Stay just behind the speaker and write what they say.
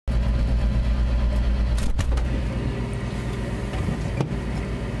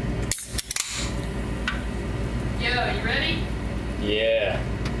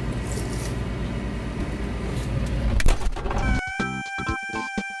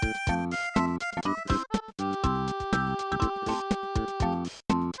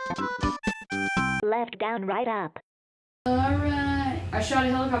left, down, right, up. Alright. I shot a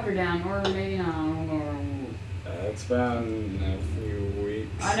helicopter down, or maybe not. It's been a few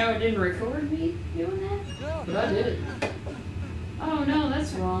weeks. I know it didn't record me doing that, but I did it. Oh no,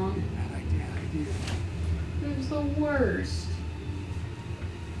 that's wrong. It was the worst.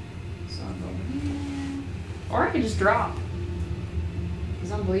 So I'll go over here. Or I could just drop.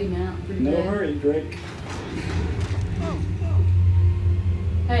 Because I'm bleeding out pretty bad. No hurry, Drake.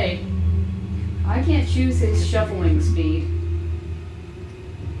 Hey, I can't choose his shuffling speed.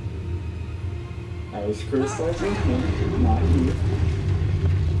 I was criticizing him, not you.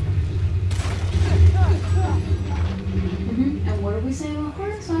 And what did we say about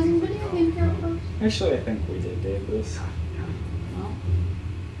criticizing video game characters? Actually, I think we did this. Well,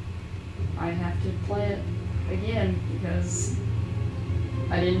 I have to play it again because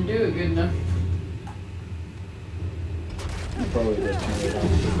I didn't do it good enough. I probably did turn it off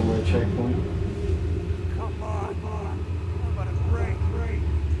before a checkpoint. Come on. What about a break?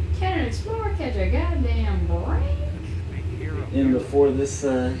 Can an explorer catch a goddamn break? And before this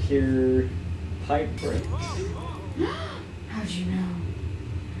here pipe breaks. How'd you know?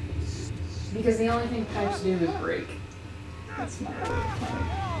 Because the only thing pipes do is break. That's not really a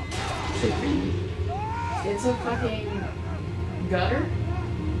pipe. Tipping. It's a fucking gutter?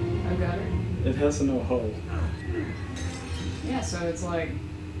 A gutter? It has no hole. Yeah, so it's like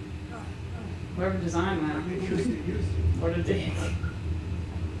whoever designed that. What a dick.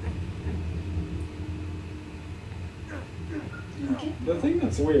 Okay. The thing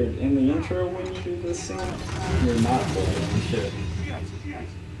that's weird, in the intro when you do this scene, you're not playing shit.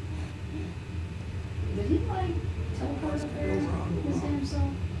 Did he like teleport up there his damn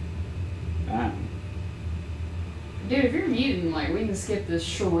self? Ah. Dude, if you're mutant, like we can skip this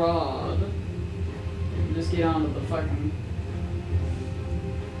charade and just get on to the fucking.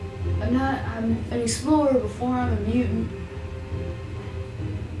 I'm an explorer before I'm a mutant.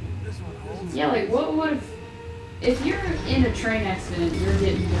 Yeah, like what if you're in a train accident, you're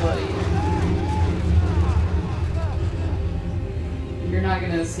getting bloody. You're not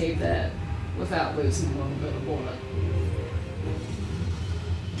gonna escape that without losing a little bit of blood.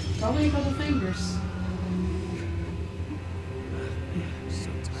 Probably a couple fingers.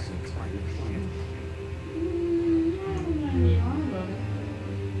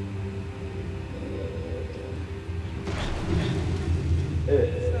 I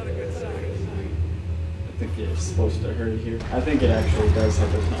think you're supposed to hurry here. I think it actually does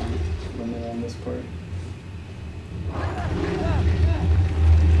have a time when they're on this part.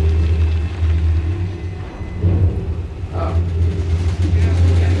 Oh.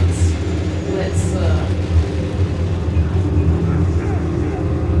 Yeah, let's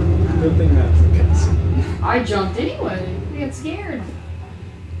Good thing that's a cutscene. I jumped anyway. I get scared.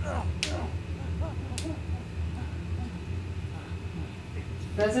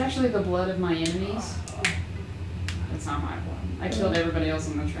 That's actually the blood of my enemies. That's not my blood. I killed everybody else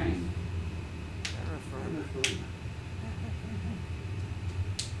on the train.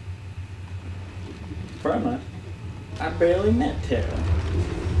 Probably not. I barely met Tara.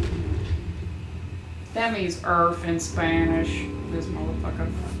 That means Earth in Spanish. This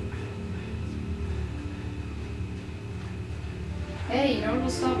motherfucker. Hey, you know what'll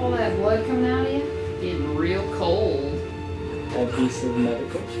stop all that blood coming out of you? Getting real cold. Adhesive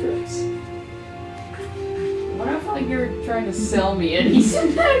medical strips. Why do I feel like you're trying to sell me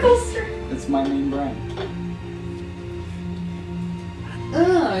adhesive medical strips? It's my main brand.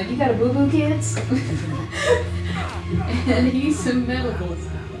 Ugh, you got a boo-boo, kids? Adhesive medical.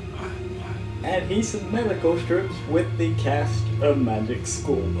 Adhesive medical strips with the cast of Magic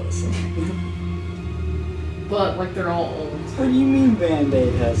School Bus. But, like, they're all old. What do you mean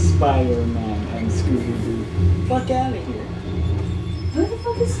Band-Aid has Spider-Man and Scooby-Doo? Fuck out of here. Who the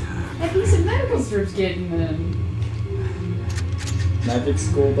fuck is adhesive medical strips getting then? Magic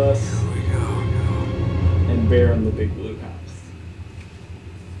School Bus. And Bear in the Big Blue House.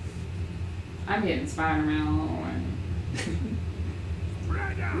 I'm getting Spider-Man all the way.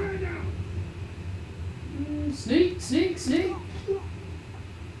 Sneak, sneak, sneak.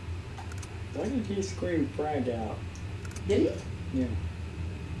 Why did he scream frag out? Did he? Yeah.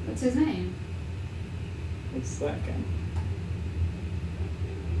 What's his name? What's that gun?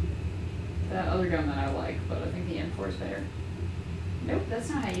 That other gun that I like, but I think the M4 is better. Nope, that's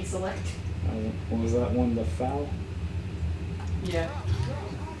not how you select. Was that one the foul? Yeah.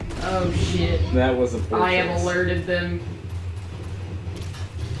 Oh shit. That was a poor I have choice. alerted them.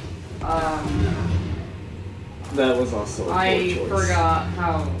 That was also a poor I choice. forgot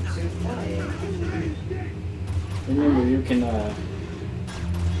how to play. Remember, you can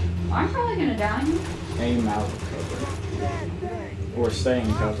I'm probably gonna die. Aim out of cover. Or stay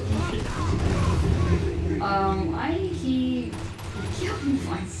in cover and shoot. He killed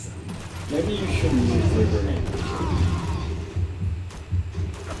myself. Maybe you shouldn't use the grenade.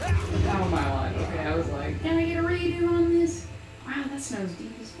 Oh my life. Okay, I was like, can I get a redo on this? Wow, that snow's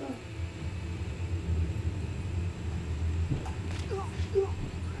deep as fuck.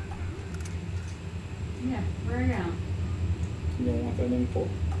 Yeah, where are you going? You don't want that info. Okay.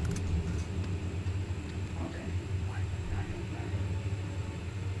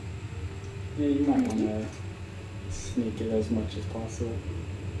 Yeah, you might want to sneak it as much as possible.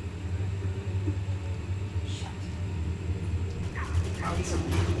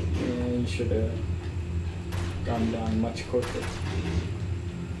 Yeah, you should have gone down much quicker.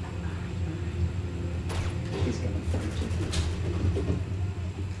 He's gonna find you.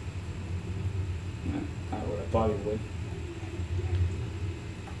 I would have thought he would.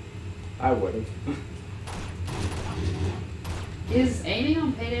 I would have. Is aiming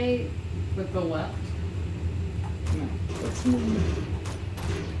on Payday with the left? No, that's movement.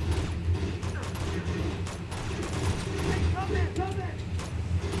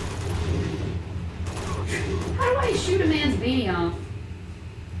 How do I shoot a man's beanie off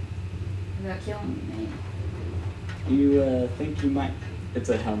without killing me? You think you might... It's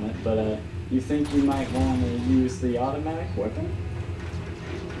a helmet, but you think you might want to use the automatic weapon?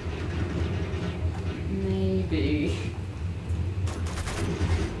 Maybe.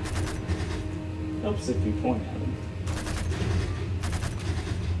 Helps if you point at him.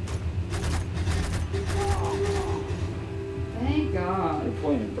 Thank God. You're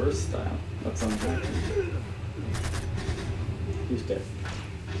playing burst style. That's unhappy. He's dead.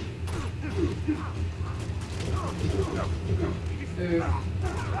 Ooh.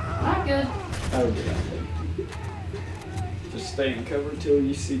 Not good. I would do that thing. Just stay in cover till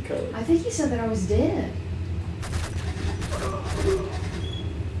you see color. I think he said that I was dead.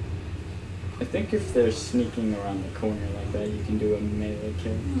 I think if they're sneaking around the corner like that, you can do a melee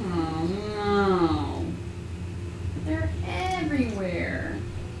kill. Oh no. They're everywhere.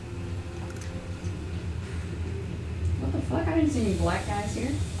 What the fuck? I didn't see any black guys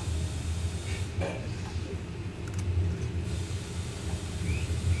here.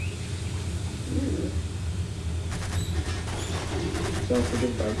 Ooh. Don't forget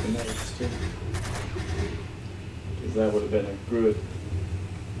about grenades too. Because that would have been a good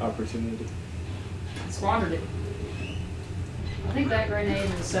opportunity. Squandered it. I think that grenade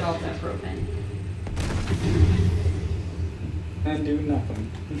will set off that propane. And do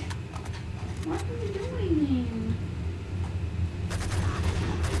nothing. What are you doing?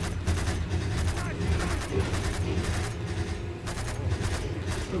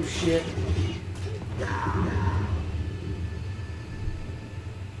 Oh shit.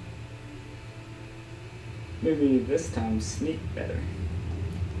 Maybe this time sneak better.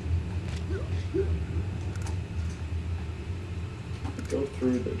 Go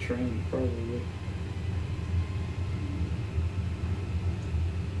through the train, probably.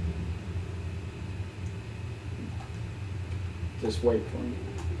 Just wait for him.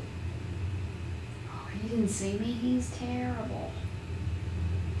 Oh, he didn't see me? He's terrible.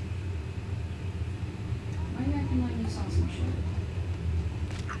 Why are you acting like you saw some shit?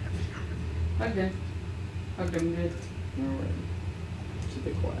 Hugged him. Hugged him good. Alright. Keep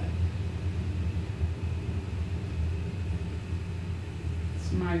it quiet.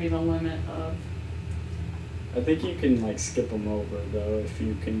 This might be the limit of... I think you can like skip them over though if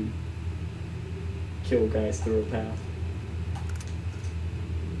you can kill guys through a path.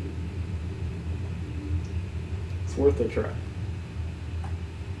 It's worth a try.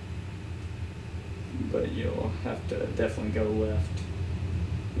 But you'll have to definitely go left.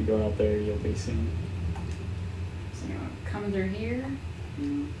 You go out there, you'll be seen. So, coming through here.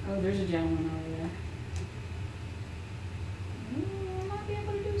 Oh, there's a gentleman over there. Ooh, I might be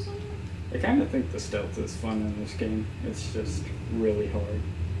able to do something. I kind of think the stealth is fun in this game. It's just really hard.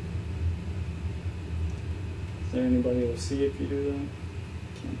 Is there anybody who'll see if you do that?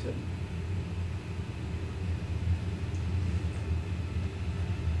 Can't tell.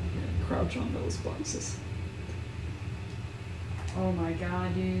 Yeah, crouch on those boxes. Oh my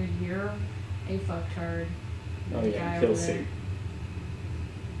god, dude, you're a fucktard. Oh The yeah, guy he'll over see. there.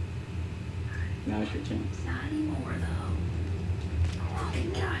 Now's your chance. Not anymore, though.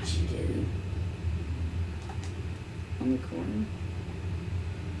 Fucking got you, dude. On the corner.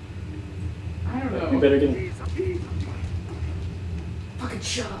 I don't know. You better get him. Fucking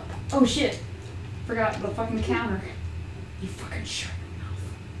shut up. Oh shit. Forgot the fucking counter. You fucking shut your mouth.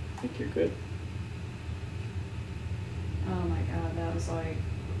 I think you're good. Oh my god, that was like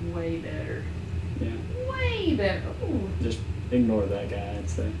way better. Yeah. Way better. Ooh. Just ignore that guy, I'd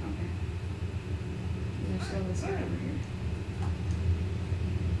say. Okay. There's still this guy over here.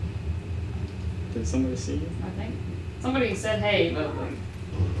 Did somebody see you? I think somebody said hey, but like,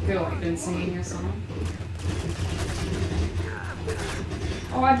 could have like been singing or something.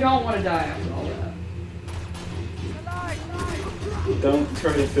 Oh, I don't want to die after all that. Don't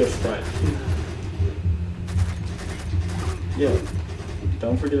try to fist fight. Yeah.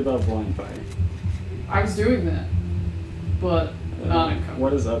 Don't forget about blind fire. I was doing that, but not in cover.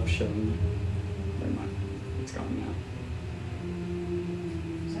 What is up showing? Never mind. It's gone now.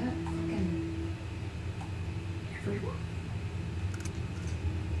 Is that fucking everyone?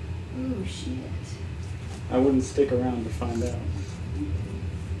 Oh shit. I wouldn't stick around to find out.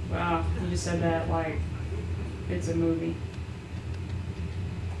 Wow, you just said that like it's a movie.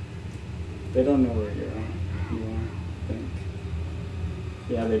 They don't know where you are, I think.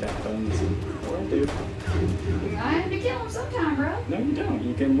 Yeah, they don't. But I'm missing. Well, dude. I have to kill him sometime, bro. No, you don't.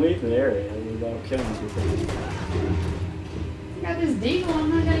 You can leave the area without killing people. I got this deagle, I'm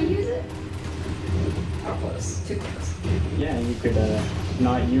not gonna use it. Oh, close. Too close. Yeah, you could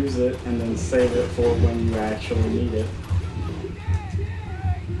not use it and then save it for when you actually need it.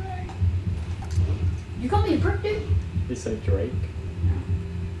 You call me a prick, dude? You said Drake?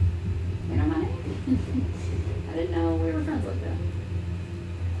 You know my name? I didn't know we were friends like that.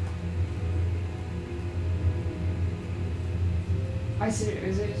 I see.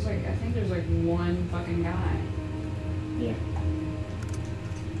 Is it just like, I think there's like one fucking guy. Yeah.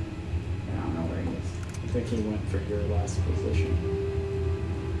 I don't know where he is. I think he went for your last position.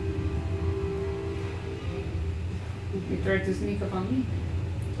 You tried to sneak up on me.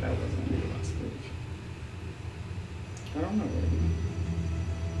 That wasn't your last position. I don't know where he went.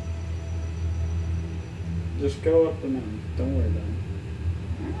 Just go up the mountain. Don't worry about it.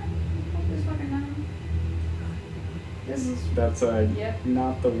 Alright. This fucking mountain. This is. That's Yep.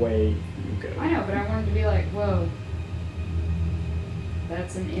 not the way you go. I know, but I wanted to be like, whoa.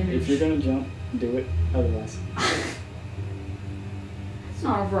 That's an image. If you're gonna jump, do it. Otherwise. It's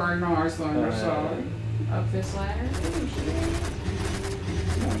not a very nice thunderstorm. Up this ladder. Oh,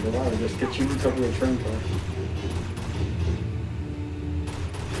 shit. No, the ladder just gets you to cover a train car.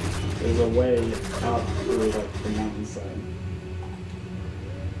 There's a way up through like the mountainside.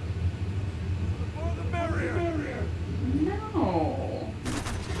 For the barrier. No.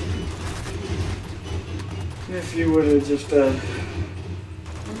 If you would have just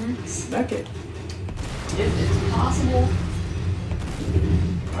snuck it. It's possible.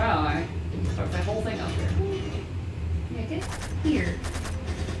 Wow, I took that whole thing up there. Yeah, get here.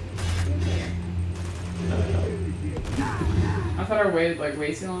 Get there. I thought I waited like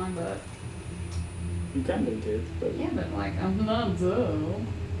way too long, but You kind of did, but yeah, but like I'm not dumb.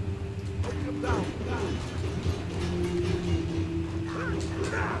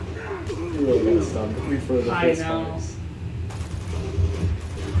 you really gotta stop before the I face know. fires.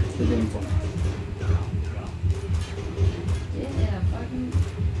 You're being funny. Yeah, fucking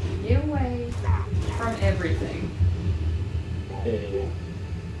get away from everything. Hey.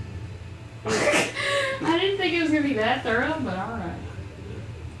 I didn't think it was gonna be that thorough, but alright.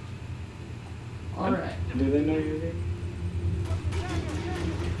 Alright. Do they know you're here?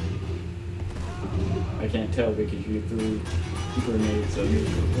 I can't tell because you threw grenades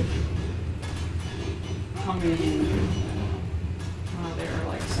immediately. How many? Oh, there are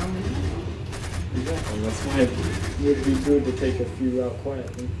like so many. Exactly, that's why it would be good to take a few out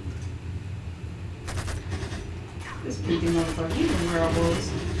quietly. This peeking motherfucker, you know where I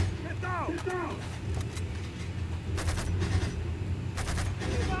was.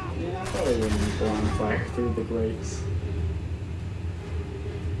 Yeah, I probably wouldn't go on fire through the grates.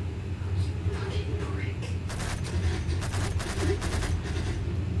 Fucking prick.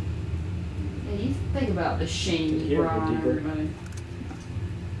 Yeah, you think about the shame you Here, brought on Digger. everybody.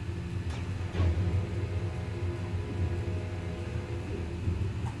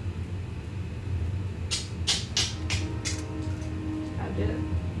 I did it.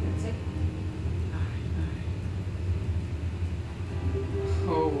 That's it.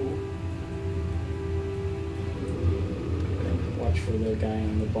 Oh. Watch for the guy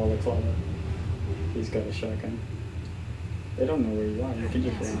in the balaclava. He's got a shotgun. They don't know where you are. You can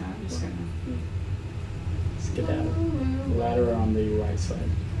just Yeah, so run. I'm just gonna. Skedaddle. Ladder on the right side.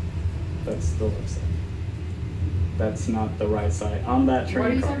 That's the left side. That's not the right side. On that train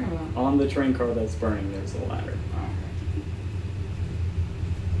What are you car. talking about? On the train car that's burning, there's a ladder. Oh,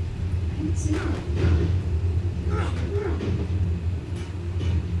 I didn't see it.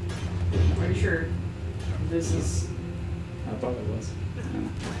 Are you sure this is Up thought it was.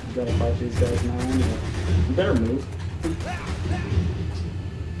 You gotta fight these guys now anyway. You better move.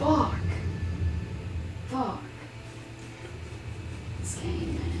 Fuck. Fuck. This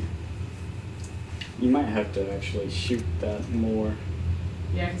game, man. You might have to actually shoot that more.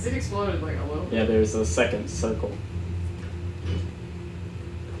 Yeah, because it exploded like a little bit. Yeah, there's a second circle.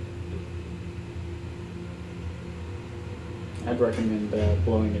 I'd recommend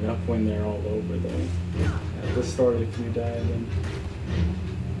blowing it up when they're all over there. At the start if you die then.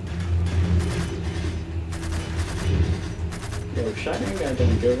 Yo, shotgun guy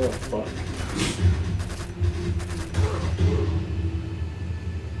don't give a fuck.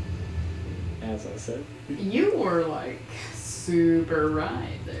 As I said. You were like super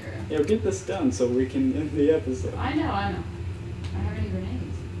right there. Yo, get this done so we can end the episode. I know. I don't have any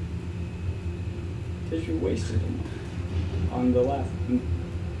grenades. Because you wasted them on the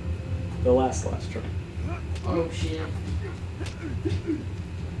last try. Oh shit.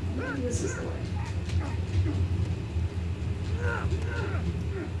 Maybe this is the way.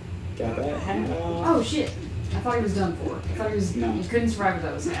 Got that hat on. Oh shit. I thought he was done for. I thought he was. No. He couldn't survive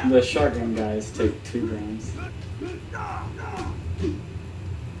without his hat. The shotgun guys take 2 rounds. No,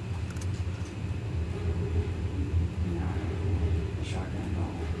 shotgun at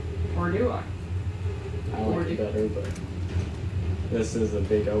all. Or do I? I like it better, but this is a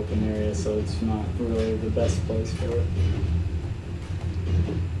big open area, so it's not really the best place for it.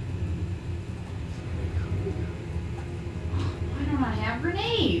 Why don't I have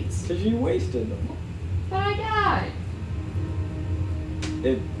grenades? Because you wasted them. But I died.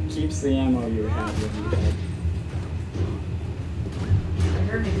 It keeps the ammo you have when you die. They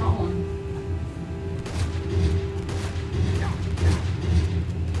heard me calling.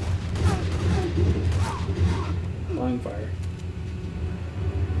 Line fire.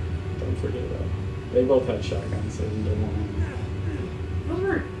 Don't forget that. They both had shotguns, so they won. Those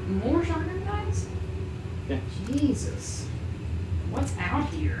were more shotgun guns? Yeah. Jesus. What's out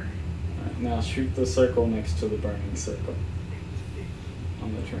here? Alright, now shoot the circle next to the burning circle.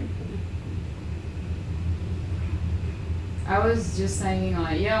 On the train. I was just saying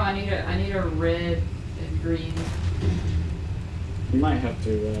like, yo, I need a red and green. You might have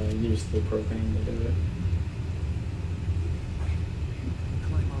to use the propane to do it.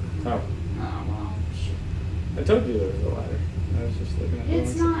 Oh. Oh well, shit. I told you there was a ladder. I was just looking at the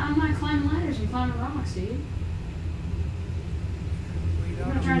It's ones. not. I'm not climbing ladders. I'm climbing rocks, dude. I'm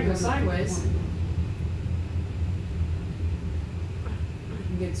not trying to go sideways.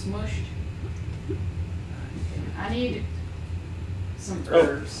 And get smushed. I need some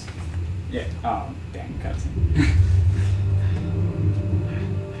herbs. Yeah. Oh, damn cutscene.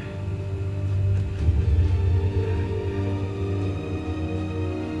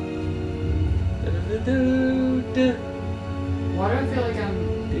 Why do I feel like I'm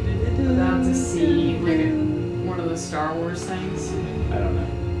about to see like one of the Star Wars things? I don't know.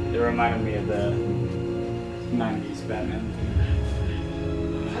 It reminded me of the 90s Batman thing.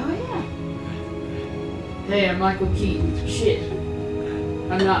 Oh yeah. Hey, I'm Michael Keaton. Shit.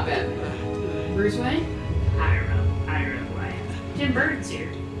 I'm not Batman. Bruce Wayne? I don't know who I am. Tim Burton's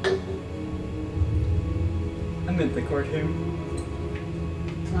here. I meant the cartoon.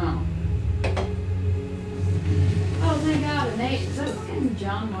 Oh. Oh, thank God, Nate. Is that fucking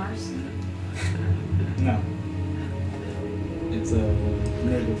John Marston? No. It's a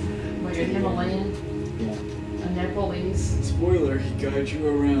native. Like a Himalayan? Yeah. A Nepalese? Spoiler, he guides you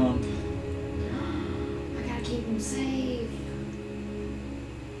around. I gotta keep him safe.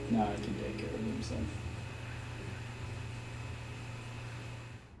 No, I can take care of himself.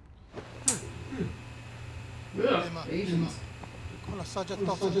 Ugh, Asians. Kolla sadece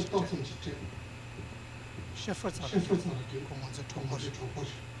dalsın çıktı. Şefir sana komanca tomoş.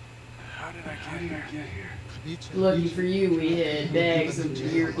 How did I get here? Kabiç. Lucky for you, we had bags of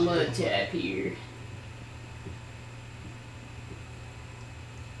your blood tap here.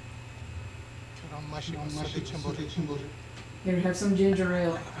 Kıran maşık sadece çembor. Here, have some ginger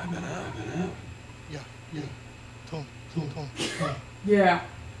ale. Ya. Tom. Yeah.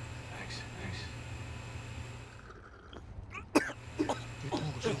 Thanks.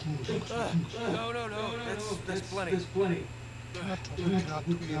 No. That's plenty.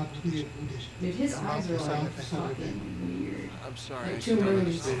 Dude, his eyes are like fucking weird. I'm sorry. Like 2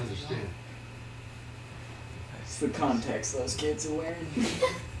 moons. It's the context those kids are wearing.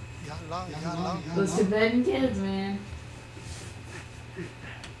 Ya. Those Tibetan kids, man.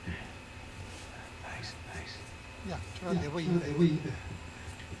 Thanks. Ya. Kıran deva iyi.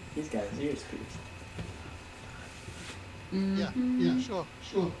 He's got his ears pierced. Ya.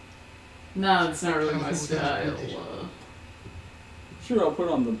 Sure. No, it's not really my style. Sure, I'll put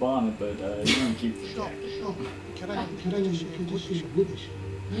on the bonnet, but you can keep the Sure, jacket. sure. Keren'in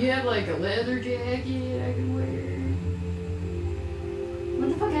You have like a leather jacket I can wear. What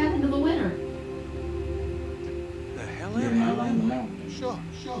the fuck happened to the winter? The hell You're am not I? on the mountain. Sure.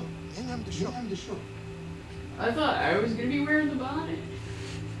 Yenyam the show. I thought I was gonna be wearing the bonnet.